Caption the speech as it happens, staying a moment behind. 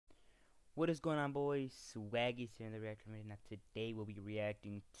What is going on, boys? Swaggy's here in the reaction video. Now today we'll be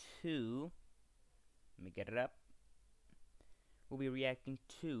reacting to, let me get it up. We'll be reacting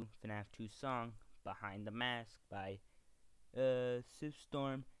to FNAF2 song Behind the Mask by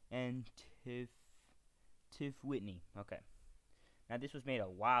SlyphStorm and TIFWhitney. Okay. Now this was made a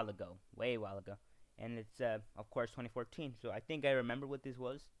while ago, way while ago, and it's of course 2014. So I think I remember what this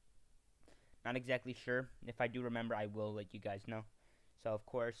was. Not exactly sure. If I do remember, I will let you guys know. So of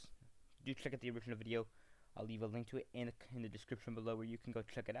course, do check out the original video. I'll leave a link to it in the description below where you can go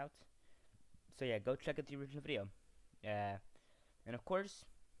check it out. So yeah, go check out the original video. And of course,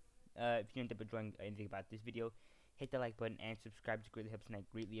 if you end up enjoying anything about this video, hit the like button and subscribe. It greatly helps and I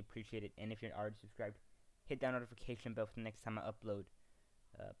greatly appreciate it. And if you're already subscribed, hit that notification bell for the next time I upload.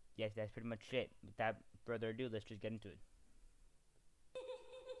 Yes, that's pretty much it. Without further ado, let's just get into it.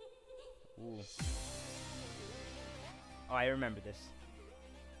 Ooh. Oh, I remember this.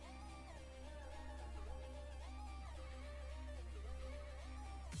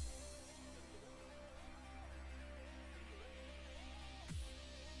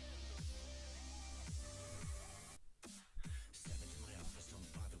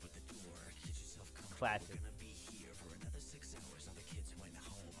 Classic.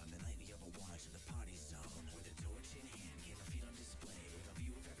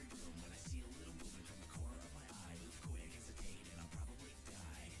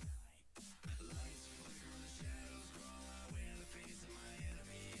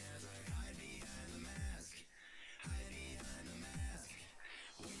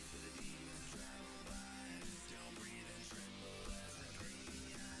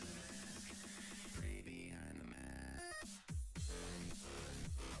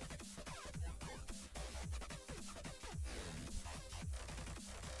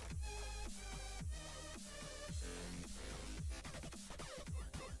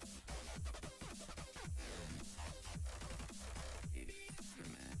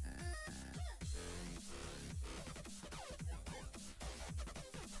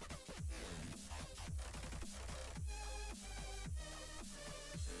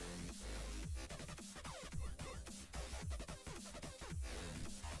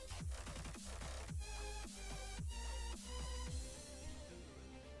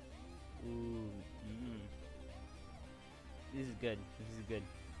 This is good. This is good.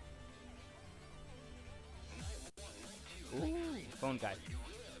 Ooh, phone guy.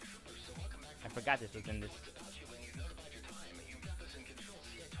 I forgot this was in this.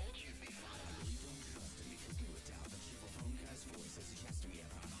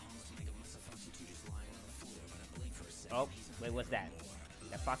 Oh, wait, what's that?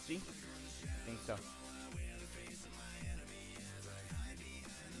 That Foxy? I think so.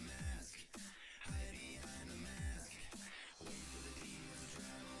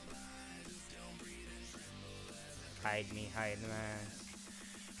 Hide the mask.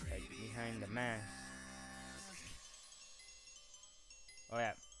 Hide behind the mask. Oh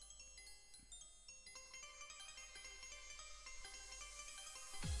yeah.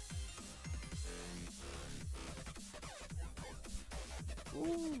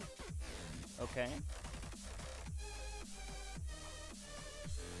 Ooh. Okay.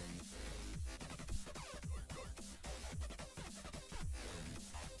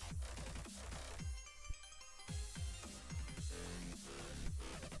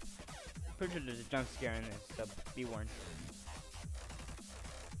 Pretty sure there's a jump scare in this, so be warned.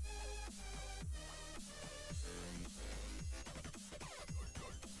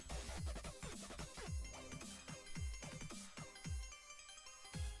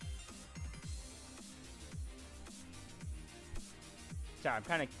 Sorry, I'm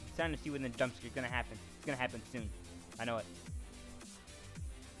kind of starting to see when the jump scare is gonna happen. It's gonna happen soon. I know it.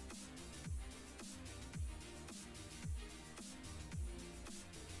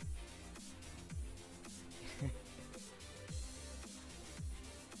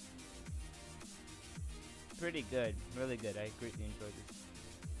 Pretty good, really good. I greatly enjoyed this.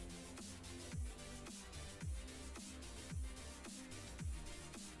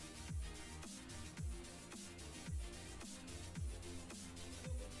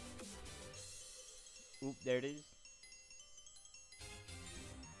 Oop, there it is.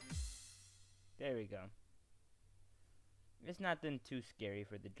 There we go. It's nothing too scary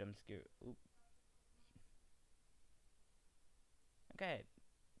for the jump scare. Oop. Okay.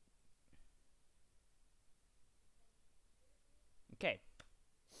 Okay.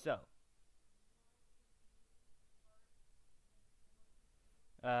 So.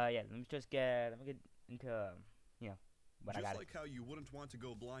 Yeah, let me get into, you know, what I got. Just like how you wouldn't want to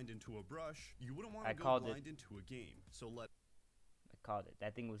go blind into a brush, you wouldn't want I to go called blind into a game. So I called it.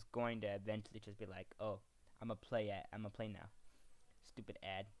 That thing was going to eventually just be like, oh, I'm a play now. Stupid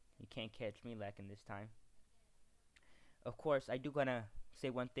ad. You can't catch me lacking this time. Of course, I do gonna say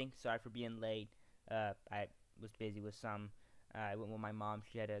one thing. Sorry for being late. I was busy with some. I went with my mom.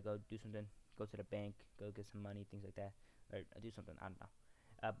 She had to go do something. Go to the bank. Go get some money. Things like that. Or do something. I don't know.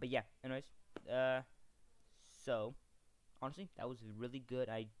 But yeah. Anyways. So honestly, that was really good.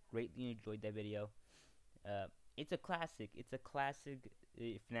 I greatly enjoyed that video. It's a classic. It's a classic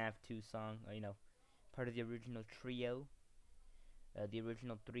FNAF2 song. Part of the original trio. The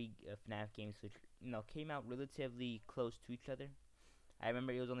original 3 FNAF games, which came out relatively close to each other. I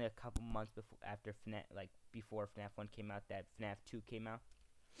remember it was only a couple months before FNAF 1 came out, that FNAF 2 came out.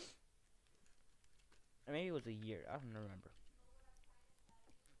 Or maybe it was a year. I don't remember.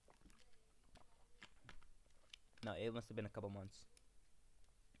 No, it must have been a couple months.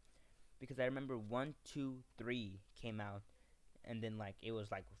 Because I remember 1, 2, 3 came out, and then it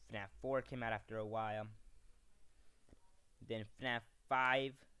was like FNAF 4 came out after a while. Then FNAF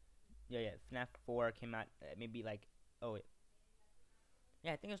 5, FNAF 4 came out, maybe oh wait,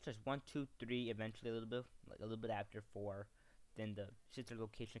 yeah, I think it was just 1, 2, 3, eventually a little bit after 4. Then the sister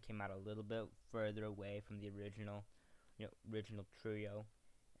location came out a little bit further away from the original trio.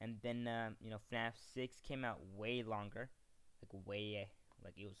 And then FNAF 6 came out way longer, it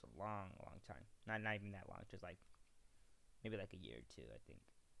was a long time, not even that long, just maybe a year or two, I think.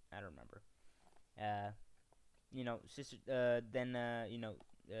 I don't remember.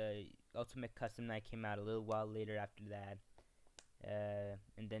 Ultimate Custom Night came out a little while later after that.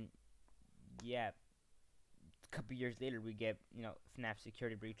 And then, yeah, a couple years later we get, FNAF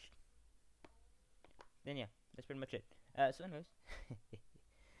Security Breach. Then yeah, that's pretty much it. So anyways,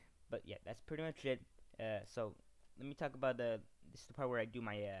 but yeah, that's pretty much it. So let me talk about this is the part where I do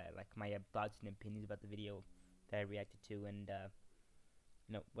my my thoughts and opinions about the video that I reacted to, and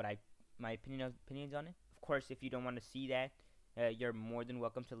my opinions on it. Of course, if you don't want to see that, you're more than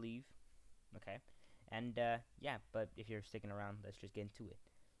welcome to leave. Okay, and yeah, but if you're sticking around, let's just get into it.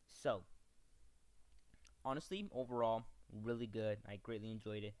 So, honestly, overall, really good. I greatly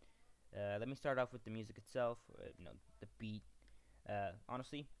enjoyed it. Let me start off with the music itself. The beat.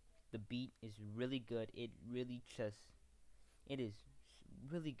 Honestly, the beat is really good. It is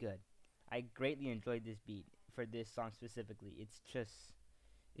really good. I greatly enjoyed this beat for this song specifically. It's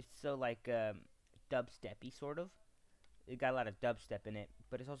so dubsteppy sort of. It got a lot of dubstep in it,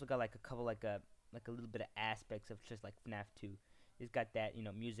 but it's also got a couple a little bit of aspects of just like FNAF 2. It's got that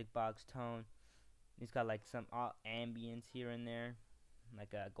music box tone. It's got some ambience here and there,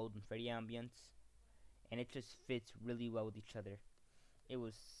 like a Golden Freddy ambience, and it just fits really well with each other.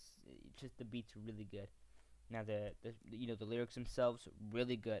 The beats are really good. Now the lyrics themselves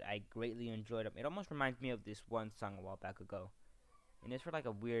really good. I greatly enjoyed them. It almost reminds me of this one song a while back ago. And it's for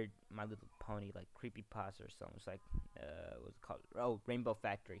a weird My Little Pony, creepypasta or something. It's what's it called? Oh, Rainbow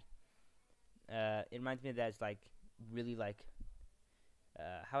Factory. It reminds me of that. It's really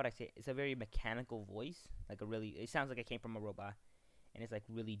how would I say it? It's a very mechanical voice. It sounds like it came from a robot. And it's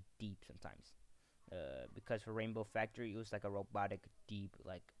really deep sometimes. Because for Rainbow Factory, it was a robotic, deep,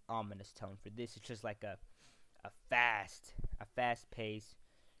 ominous tone. For this, it's just a fast-paced,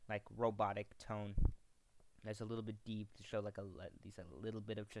 robotic tone. That's a little bit deep to show at least a little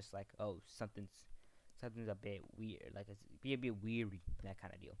bit of just oh, something's a bit weird, be a bit weary, that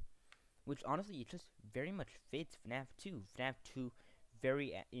kind of deal. Which honestly, it just very much fits FNAF 2. FNAF 2,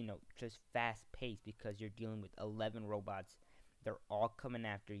 very just fast paced, because you're dealing with 11 robots. They're all coming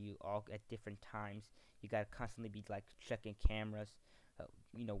after you, all at different times. You gotta constantly be checking cameras,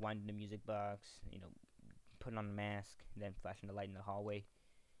 winding the music box, putting on a mask, and then flashing the light in the hallway.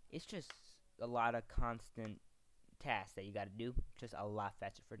 It's just a lot of constant tasks that you gotta do, just a lot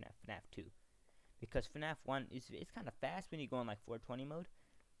faster for FNAF 2. Because FNAF 1 it's kind of fast when you go in 420 mode,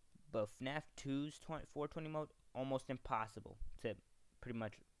 but FNAF 2's 420 mode almost impossible to pretty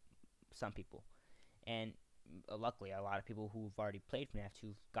much some people. And luckily, a lot of people who've already played FNAF 2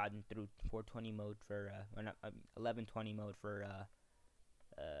 have gotten through 420 mode for 1120 mode for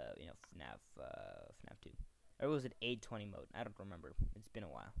FNAF 2, or was it 820 mode? I don't remember. It's been a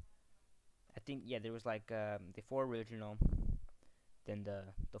while. I think there was the 4 original, then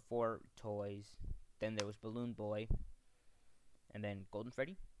the 4 toys, then there was Balloon Boy, and then Golden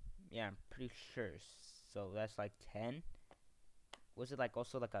Freddy. Yeah, I'm pretty sure. So that's 10. Was it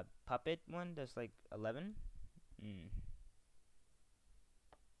also a puppet one? That's 11.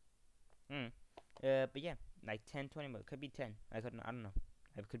 But yeah, 10, 20 mode. Could be 10. I don't know.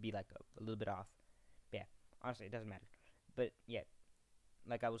 It could be a little bit off. But yeah, honestly, it doesn't matter. But yeah,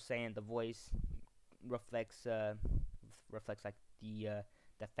 like I was saying, the voice reflects the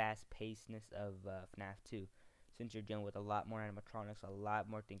fast-pacedness of FNAF2, since you're dealing with a lot more animatronics, a lot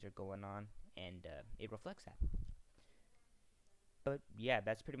more things are going on, and it reflects that. But yeah,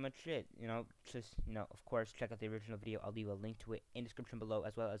 that's pretty much it. Just of course, check out the original video. I'll leave a link to it in the description below,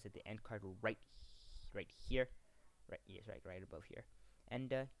 as well as at the end card right here, right above here.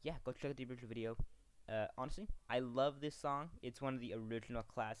 And yeah, go check out the original video. Honestly, I love this song. It's one of the original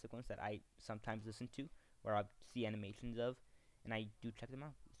classic ones that I sometimes listen to, where I see animations of, and I do check them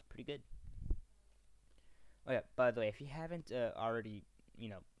out. It's pretty good. Oh yeah, by the way, if you haven't already,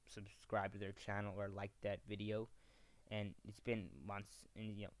 subscribed to their channel or liked that video, and it's been months,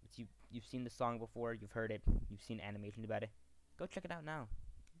 and you've seen the song before, you've heard it, you've seen animations about it, go check it out now,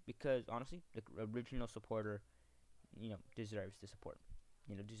 because honestly, the original supporter, deserves the support,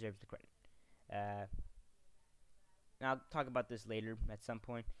 deserves the credit. And I'll talk about this later at some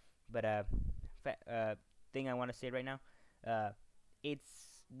point, but thing I want to say right now,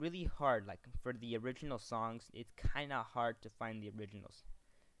 it's really hard. Like for the original songs, it's kind of hard to find the originals,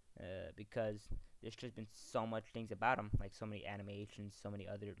 because there's just been so much things about them, like so many animations, so many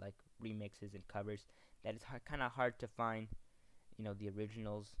other like remixes and covers, that it's kind of hard to find, the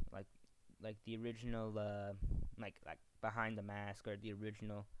originals, like the original, like Behind the Mask, or the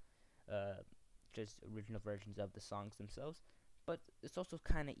original, just original versions of the songs themselves. But it's also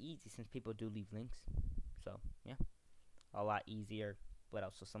kind of easy, since people do leave links. So yeah, a lot easier, but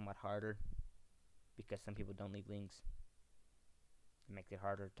also somewhat harder, because some people don't leave links. It makes it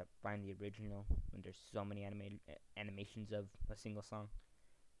harder to find the original when there's so many animations of a single song.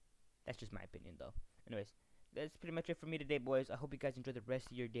 That's just my opinion, though. Anyways, that's pretty much it for me today, boys. I hope you guys enjoy the rest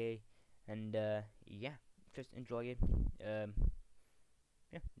of your day, and yeah, just enjoy it.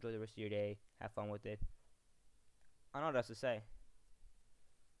 Yeah, enjoy the rest of your day. Have fun with it. I don't know what else to say.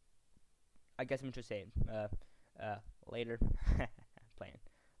 I guess I'm just saying. Later. I'm playing.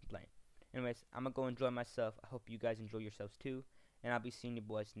 Anyways, I'm gonna go enjoy myself. I hope you guys enjoy yourselves too, and I'll be seeing you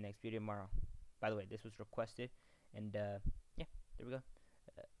boys in the next video tomorrow. By the way, this was requested, and yeah, there we go.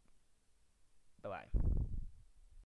 Bye bye.